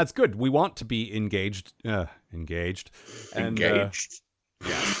 No, and that's good. We want to be engaged. Engaged.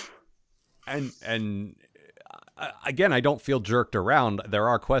 Yeah. And again, I don't feel jerked around. There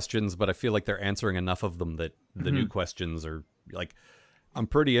are questions, but I feel like they're answering enough of them that the new questions are like, I'm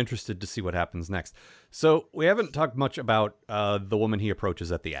pretty interested to see what happens next. So we haven't talked much about the woman he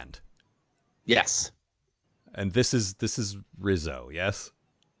approaches at the end. Yes. And this is Rizzo, yes?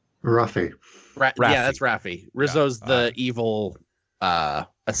 Raffi. Raffi. Yeah, that's Raffi. Rizzo's the evil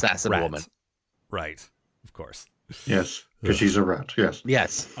assassin rat. woman. Right, of course. Yes, because she's a rat. Yes.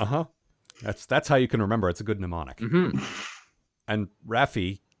 Yes. Uh-huh. That's how you can remember. It's a good mnemonic. Mm-hmm. And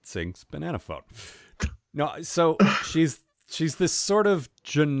Raffi sings Banana Phone. No, so she's this sort of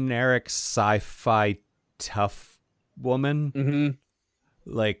generic sci-fi tough woman. Mm-hmm.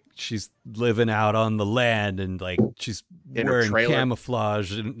 Like she's living out on the land and like she's In her wearing trailer.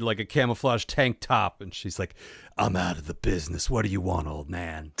 camouflage and like a camouflage tank top, and she's like, "I'm out of the business. What do you want, old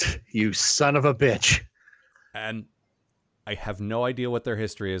man?" You son of a bitch. And I have no idea what their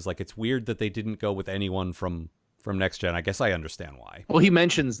history is. Like, it's weird that they didn't go with anyone from Next Gen. I guess I understand why. Well, he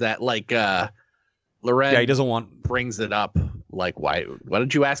mentions that, like, Loren Yeah, he doesn't want. brings it up. Like, why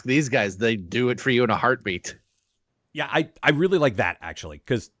don't you ask these guys? They do it for you in a heartbeat. Yeah, I really like that, actually,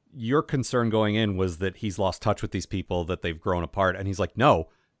 because your concern going in was that he's lost touch with these people, that they've grown apart. And he's like, no,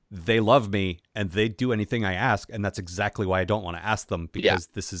 they love me and they do anything I ask. And that's exactly why I don't want to ask them, because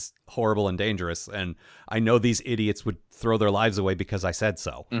this is horrible and dangerous. And I know these idiots would throw their lives away because I said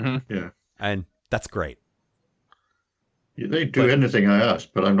so. Mm-hmm. Yeah. And that's great. They do anything I ask,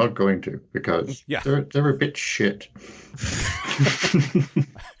 but I'm not going to because Yeah. they're a bit shit.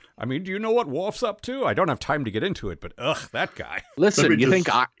 I mean, do you know what Worf's up to? I don't have time to get into it, but ugh, that guy. Listen, Let me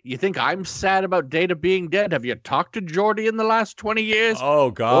you think I'm sad about Data being dead? Have you talked to Geordi in the last 20 years?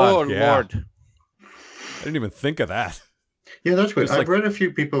 Oh, God. yeah. Lord. I didn't even think of that. Yeah, that's weird. It's I've read a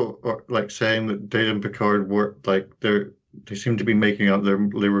few people like saying that Data and Picard were like they seem to be making out they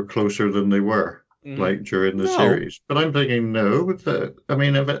were closer than they were like during the No. series. But I'm thinking no. I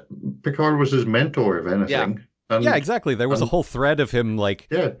mean, Picard was his mentor, if anything. And, Yeah, exactly. There was a whole thread of him, like,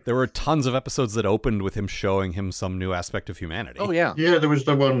 Yeah. there were tons of episodes that opened with him showing him some new aspect of humanity. Oh, yeah. Yeah, there was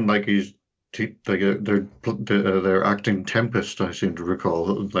the one like they're acting Tempest. I seem to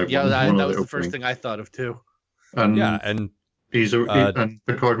recall. Like Yeah, one that of was the first opening. thing I thought of, too. And Yeah, and and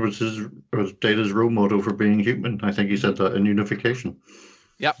Picard was Data's role model for being human. I think he said that in Unification.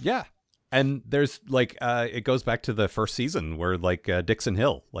 yeah. And there's, like, it goes back to the first season where, like, Dixon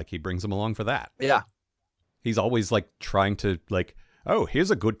Hill, like, he brings him along for that. Yeah. He's always, like, trying to, like, oh, here's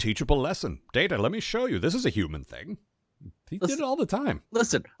a good teachable lesson. Data, let me show you. This is a human thing. He did it all the time.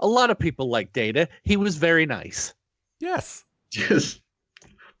 Listen, a lot of people like Data. He was very nice. Yes. Yes.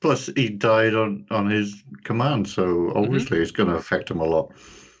 Plus, he died on his command, so obviously it's going to affect him a lot.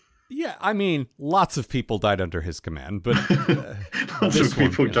 Yeah, I mean, lots of people died under his command, but Lots this of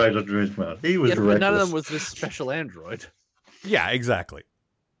people one, died under his command. He was Yeah, reckless. but none of them was this special android. yeah, exactly.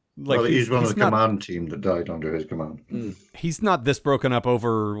 Like, Well, he's one of the not, command team that died under his command. he's not this broken up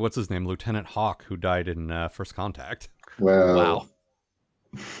over, what's his name, Lieutenant Hawk, who died in First Contact. Well,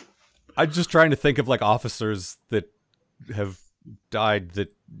 Wow. I'm just trying to think of, like, officers that have died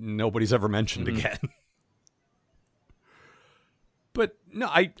that nobody's ever mentioned again. But no,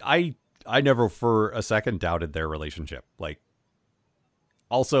 I never for a second doubted their relationship. Like,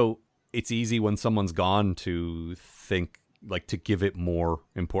 also, it's easy when someone's gone to think, like, to give it more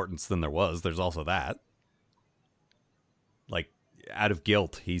importance than there was. There's also that. Like, out of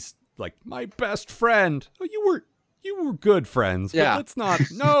guilt, he's like, my best friend. Oh, you were good friends. Yeah. But let's not.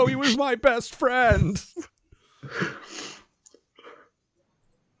 No, he was my best friend.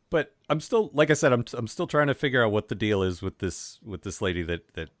 But I'm still, like I said, I'm still trying to figure out what the deal is with this lady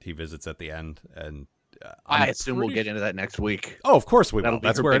that he visits at the end, and I I'm assume we'll pretty get into that next week. Oh, of course we That'll will. be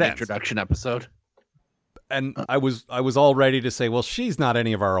That's her where it big ends. introduction episode. And I was all ready to say, well, she's not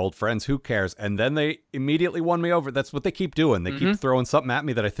any of our old friends. Who cares? And then they immediately won me over. That's what they keep doing. They keep throwing something at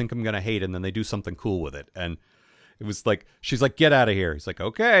me that I think I'm gonna hate, and then they do something cool with it. And it was like, she's like, get out of here. He's like,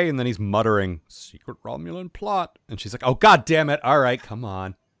 okay. And then he's muttering, secret Romulan plot. And she's like, oh, God damn it. All right, come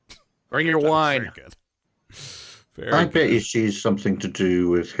on. Bring your wine. Very good. Very I good. bet you she's something to do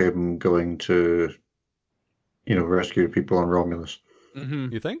with him going to, rescue people on Romulus.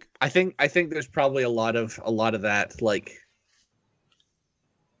 Mm-hmm. You think? I think there's probably a lot of that. Like,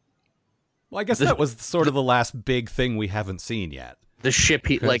 Well, I guess that was sort of the last big thing we haven't seen yet. the ship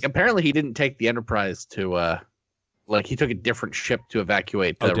he Because- apparently he didn't take the Enterprise to he took a different ship to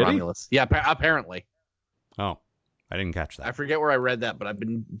evacuate Oh, did he? Romulus. Yeah, apparently. Oh, I didn't catch that. I forget where I read that, but I've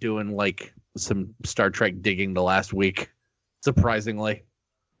been doing like some Star Trek digging the last week. Surprisingly.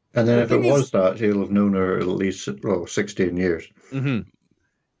 And then The if it thing is- was that, he'll have known her at least 16 years. Mm-hmm.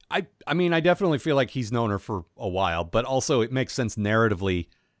 I mean, I definitely feel like he's known her for a while, but also it makes sense narratively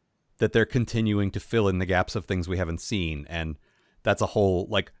that they're continuing to fill in the gaps of things we haven't seen. And that's a whole,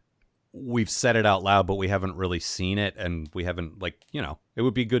 like, we've said it out loud, but we haven't really seen it. And we haven't, like, it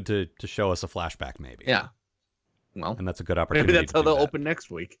would be good to show us a flashback maybe. Yeah. Well, and that's a good opportunity. maybe that's to how do they'll that. open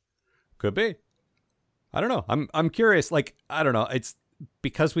next week. Could be. I don't know. I'm curious. Like, I don't know. It's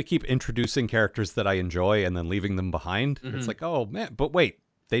because we keep introducing characters that I enjoy and then leaving them behind. It's like, oh man, but wait,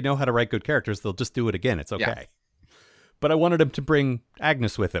 they know how to write good characters. They'll just do it again. It's okay. Yeah. But I wanted him to bring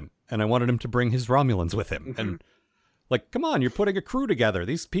Agnes with him, and I wanted him to bring his Romulans with him. And like, come on, you're putting a crew together.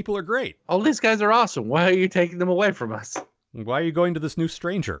 These people are great. All these guys are awesome. Why are you taking them away from us? Why are you going to this new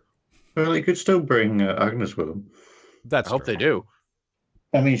stranger? Well, he could still bring Agnes with him. I hope they do.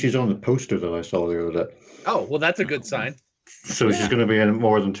 I mean, she's on the poster that I saw the other day. Oh, well, that's a good sign. So she's going to be in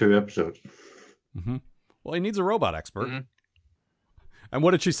more than 2 episodes. Mm-hmm. Well, he needs a robot expert. Mm-hmm. And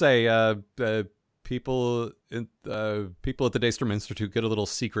what did she say? People at the Daystrom Institute get a little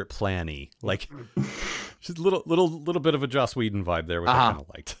secret planny. Like, she's a little bit of a Joss Whedon vibe there, which I kind of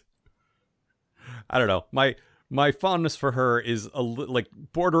liked. I don't know. My fondness for her is like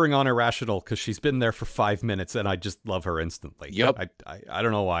bordering on irrational because she's been there for 5 minutes and I just love her instantly. Yep. I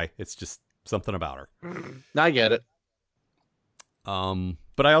don't know why. It's just something about her. I get it.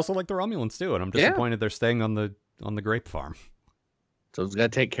 But I also like the Romulans too, and I'm disappointed they're staying on the grape farm. So it's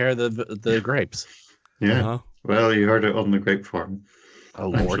got to take care of the grapes. Yeah. Uh-huh. Well, you heard it on the grape farm. Oh,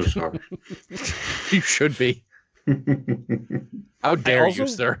 Lord. So sorry. You should be. How dare you,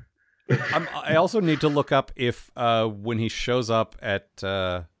 sir? I also need to look up if when he shows up at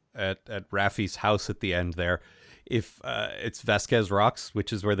Raffi's house at the end there, if it's Vasquez Rocks,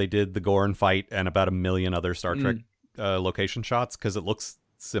 which is where they did the Gorn fight and about 1 million other Star Trek location shots, because it looks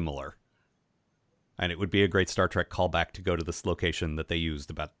similar. And it would be a great Star Trek callback to go to this location that they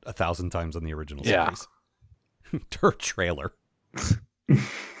used about 1,000 times on the original series. Her trailer.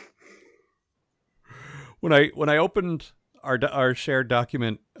 When I opened our shared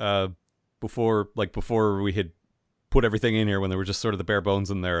document before we had put everything in here, when there were just sort of the bare bones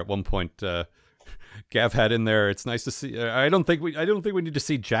in there, at one point Gav had in there, it's nice to see. I don't think we need to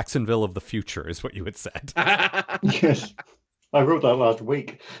see Jacksonville of the future, is what you had said. Yes. I wrote that last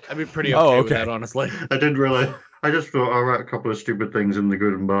week. I'd be pretty okay with that, honestly. I didn't really. I just thought I'll write a couple of stupid things in the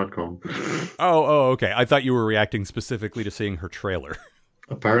good and bad column. Oh, okay. I thought you were reacting specifically to seeing her trailer.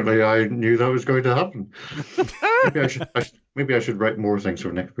 Apparently, I knew that was going to happen. Maybe I should write more things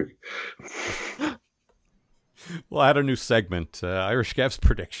for next week. We'll add a new segment, Irish Gav's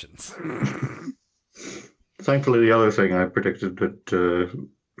predictions. Thankfully, the other thing I predicted that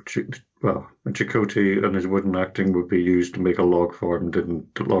Chakotay and his wooden acting would be used to make a log farm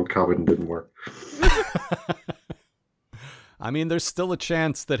log cabin didn't work. I mean, there's still a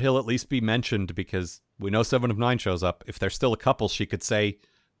chance that he'll at least be mentioned, because we know 7 of 9 shows up. If they're still a couple, she could say,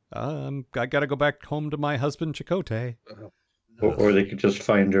 I gotta go back home to my husband, Chakotay. Or they could just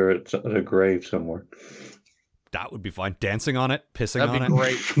find her at a grave somewhere. That would be fine. Dancing on it, pissing on it. That'd be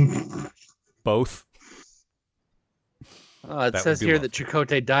great. Both. It says here that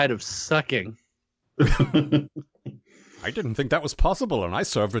Chakotay died of sucking. I didn't think that was possible, and I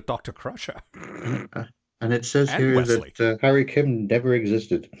served with Dr. Crusher. And it says here Wesley. That Harry Kim never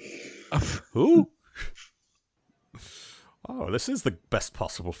existed. Who? Oh, this is the best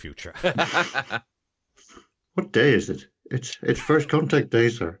possible future. What day is it? It's First Contact Day,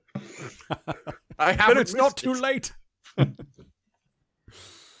 sir. But it's not too late.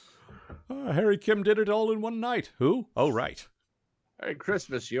 Harry Kim did it all in one night. Who? Oh, right. Merry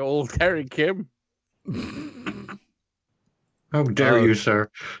Christmas, you old Harry Kim. How dare you, sir?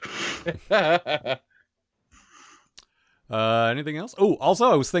 Anything else? Oh,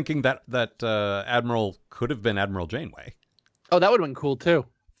 also, I was thinking that Admiral could have been Admiral Janeway. Oh, that would have been cool, too.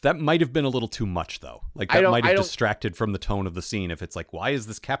 That might have been a little too much, though. Like, that might have distracted from the tone of the scene if it's like, why is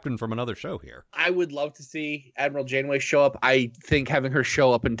this captain from another show here? I would love to see Admiral Janeway show up. I think having her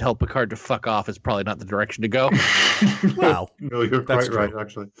show up and tell Picard to fuck off is probably not the direction to go. Well, no, you're quite right,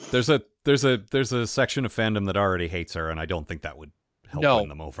 actually. There's a section of fandom that already hates her, and I don't think that would help win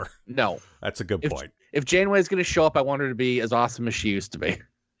them over. No. That's a good point. If Janeway's going to show up, I want her to be as awesome as she used to be.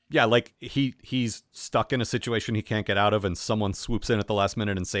 Yeah, like he's stuck in a situation he can't get out of, and someone swoops in at the last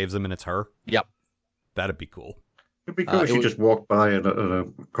minute and saves him, and it's her. Yep. That'd be cool. It'd be cool if she just walked by in a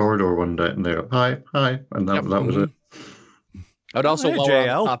corridor one day and they're hi, and that was it. I would also, while we're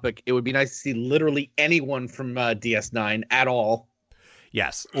on the topic, it would be nice to see literally anyone from DS9 at all.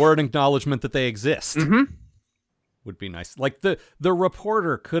 Yes, or an acknowledgement that they exist. Mm-hmm. Would be nice. Like the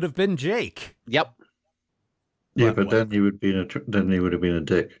reporter could have been Jake. Yep. Yeah, but then he would have been a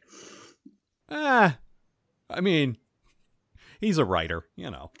dick. I mean, he's a writer,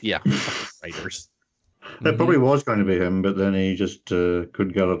 you know. Yeah, writers. That probably was going to be him, but then he just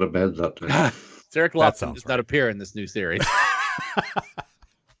couldn't get out of bed that day. Sarek Lawson does not appear in this new series.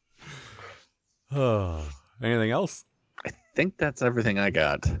 Anything else? I think that's everything I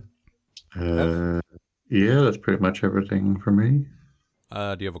got. Yeah, that's pretty much everything for me.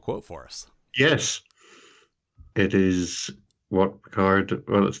 Do you have a quote for us? Yes. It is what Picard...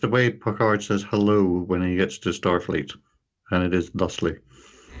 Well, it's the way Picard says hello when he gets to Starfleet. And it is thusly.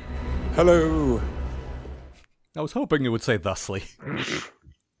 Hello. I was hoping you would say thusly.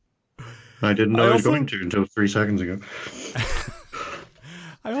 I didn't know I was going to until 3 seconds ago.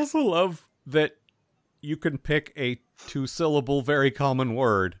 I also love that you can pick a 2-syllable, very common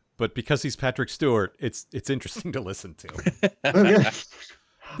word, but because he's Patrick Stewart, it's interesting to listen to. Oh, yeah.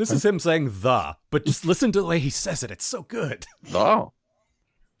 This is him saying the, but just listen to the way he says it. It's so good. Oh.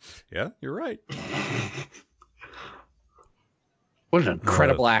 Yeah, you're right. What an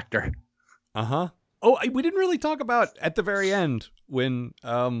incredible actor. Uh-huh. Oh, we didn't really talk about at the very end when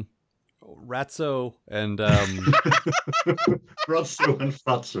Ratso and Ratso and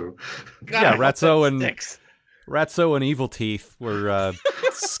Fatso. yeah, Ratso and Evil Teeth were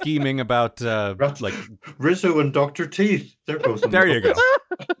scheming about like Rizzo and Dr. Teeth. They're both there you go.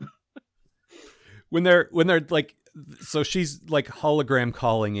 when they're like, so she's like hologram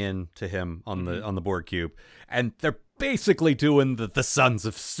calling in to him on the Borg cube, and they're basically doing the Sons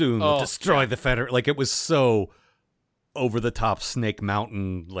of Soong destroy the Federation. Like, it was so over the top Snake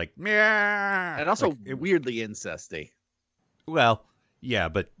Mountain, like, yeah, and also like, weirdly incesty. Well, yeah,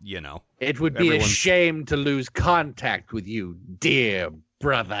 but you know, it would be a shame to lose contact with you, dear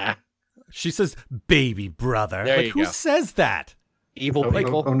brother. She says, "Baby brother." There like, you who go. says that? Evil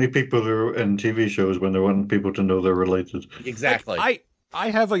people. Only people who are in TV shows when they want people to know they're related. Exactly. Like, I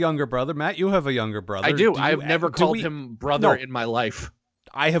have a younger brother. Matt, you have a younger brother. I do. I've never called him brother in my life.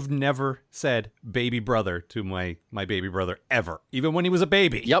 I have never said baby brother to my baby brother ever, even when he was a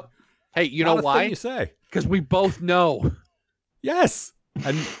baby. Yep. Hey, you know Not a why? thing you say. Because we both know. Yes.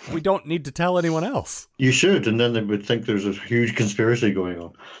 And we don't need to tell anyone else. You should, and then they would think there's a huge conspiracy going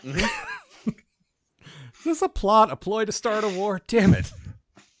on. Mm-hmm. Is this a ploy to start a war? Damn it.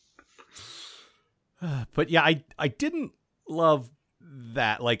 But yeah, I didn't love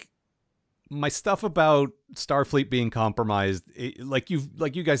that. Like, my stuff about Starfleet being compromised, like you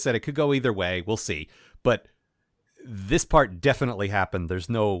guys said, it could go either way. We'll see. But this part definitely happened. There's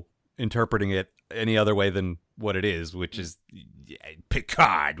no interpreting it any other way than what it is, which is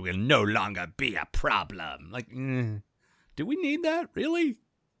Picard will no longer be a problem. Like, do we need that? Really?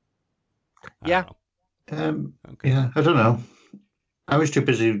 Yeah. Okay. Yeah, I don't know. I was too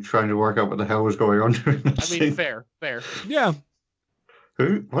busy trying to work out what the hell was going on during that scene. Fair. Yeah.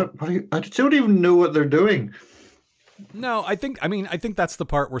 Who? What? I don't even know what they're doing. No, I think that's the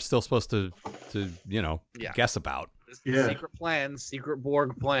part we're still supposed to guess about. Yeah. Secret plans, secret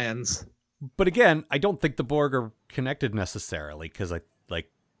Borg plans. But again, I don't think the Borg are connected necessarily, because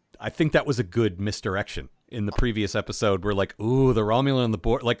I think that was a good misdirection. In the previous episode, we're like, ooh, the Romulan and the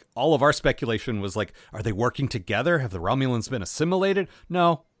Borg, like, all of our speculation was like, are they working together? Have the Romulans been assimilated?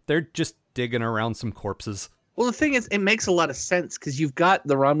 No, they're just digging around some corpses. Well, the thing is, it makes a lot of sense because you've got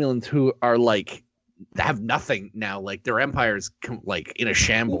the Romulans who are like have nothing now, like their empire's like in a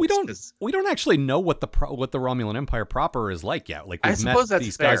shambles. Well, we don't actually know what the Romulan Empire proper is like yet. Like, we've met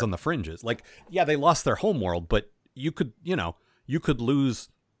these guys on the fringes. Like, yeah, they lost their homeworld, but you could lose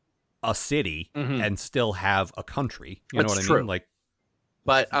a city and still have a country. You know what I mean? Like,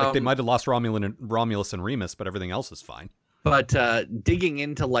 but they might have lost Romulus and Remus, but everything else is fine. But digging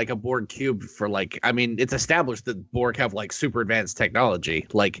into like a Borg cube for like, I mean, it's established that Borg have like super advanced technology.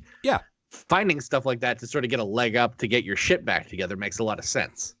 Like, yeah, finding stuff like that to sort of get a leg up to get your shit back together makes a lot of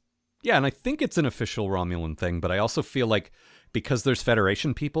sense. Yeah, and I think it's an official Romulan thing, but I also feel like because there's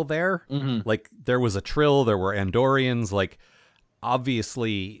Federation people there, like there was a Trill, there were Andorians, like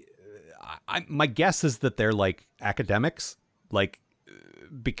obviously, my guess is that they're like academics, like,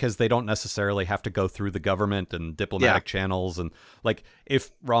 because they don't necessarily have to go through the government and diplomatic channels. And like,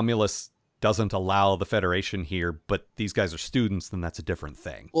 if Romulus doesn't allow the Federation here, but these guys are students, then that's a different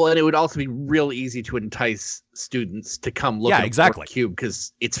thing. Well, and it would also be real easy to entice students to come look at the Borg cube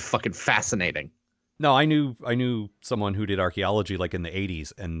because it's fucking fascinating. No, I knew someone who did archaeology like in the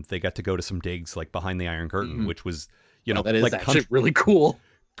 80s, and they got to go to some digs like behind the Iron Curtain, which was, that is like actually really cool.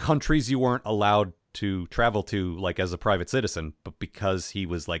 Countries you weren't allowed to travel to like as a private citizen, but because he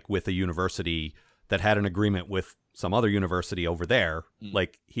was like with a university that had an agreement with some other university over there,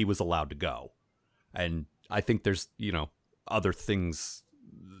 like he was allowed to go. And I think there's, other things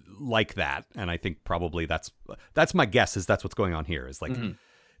like that. And I think probably that's my guess is that's what's going on here is like,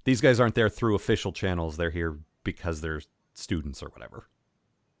 these guys aren't there through official channels. They're here because they're students or whatever.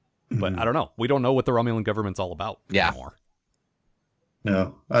 But I don't know. We don't know what the Romulan government's all about anymore.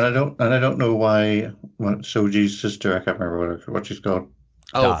 No, and I don't know why. Soji's sister, I can't remember what she's called.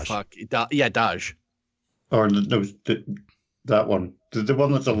 Oh, Daj. fuck. Yeah, Daj. Or no, that one, the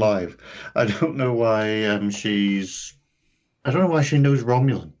one that's alive. I don't know why she's. I don't know why she knows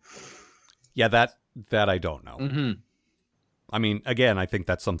Romulan. Yeah, that I don't know. Mm-hmm. I mean, again, I think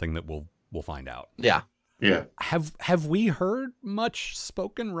that's something that we'll find out. Yeah. Yeah. Have we heard much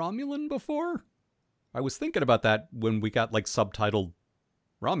spoken Romulan before? I was thinking about that when we got like subtitled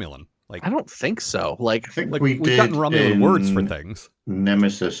Romulan. Like I don't think so. Like, I think like we we've did gotten Romulan in words for things.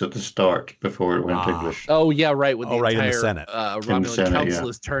 Nemesis at the start before it went English. oh yeah, right. When Oh, the right, in the entire Senate. Romulan Senate, council yeah.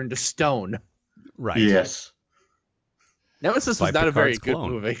 is turned to stone. Right. Yes. Nemesis By was not a very Picard's good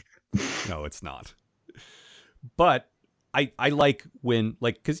clone. movie. No, it's not. But I like when,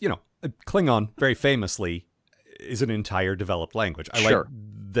 like, because, you know, Klingon very famously is an entire developed language. I Sure. like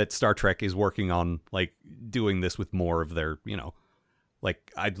that Star Trek is working on, like, doing this with more of their, you know,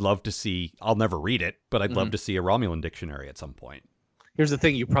 like, I'd love to see, I'll never read it, but I'd love to see a Romulan dictionary at some point. Here's the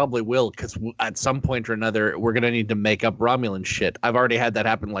thing, you probably will, because at some point or another, we're going to need to make up Romulan shit. I've already had that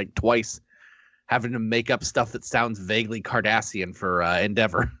happen like twice, having to make up stuff that sounds vaguely Cardassian for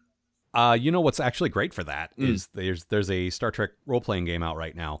Endeavor. You know what's actually great for that is there's a Star Trek role-playing game out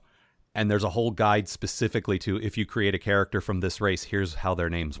right now, and there's a whole guide specifically to if you create a character from this race, here's how their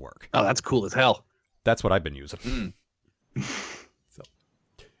names work. Oh, that's cool as hell. That's what I've been using. So,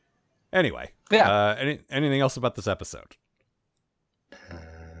 anyway, Yeah. Anything else about this episode?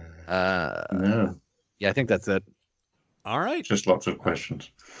 No, Yeah, I think that's it. All right. just lots of questions.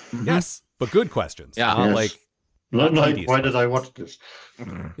 Yes, but good questions. Yeah. Not Yes. like Not like, tedious why did I watch this?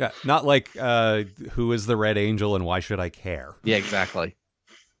 yeah, not like who is the Red Angel and why should I care? Yeah, exactly.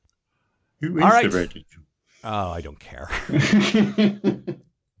 Who is All right. the Red Oh, I don't care. Angel?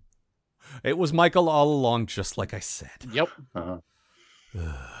 It was Michael all along, just like I said. Yep. All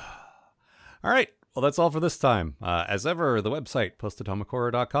right. Well, that's all for this time. As ever, the website,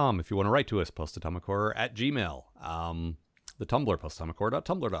 postatomichorror.com. If you want to write to us, postatomichorror@gmail. The Tumblr,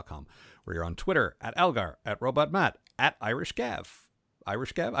 postatomichorror.tumblr.com. We're on Twitter, @Algar, @RobotMatt, @IrishGav.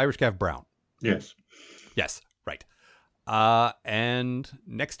 IrishGav? IrishGav Brown. Yes. Yes, right. And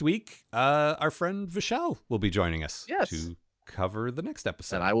next week, our friend Vishal will be joining us Yes. to cover the next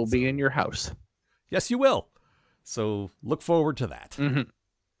episode. And I will be in your house. Yes, you will. So look forward to that.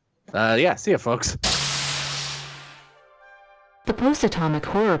 Yeah, see ya, folks. The Post-Atomic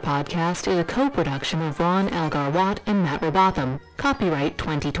Horror Podcast is a co-production of Ron Algar Watt and Matt Robotham. Copyright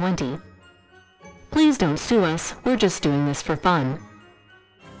 2020. Please don't sue us, we're just doing this for fun.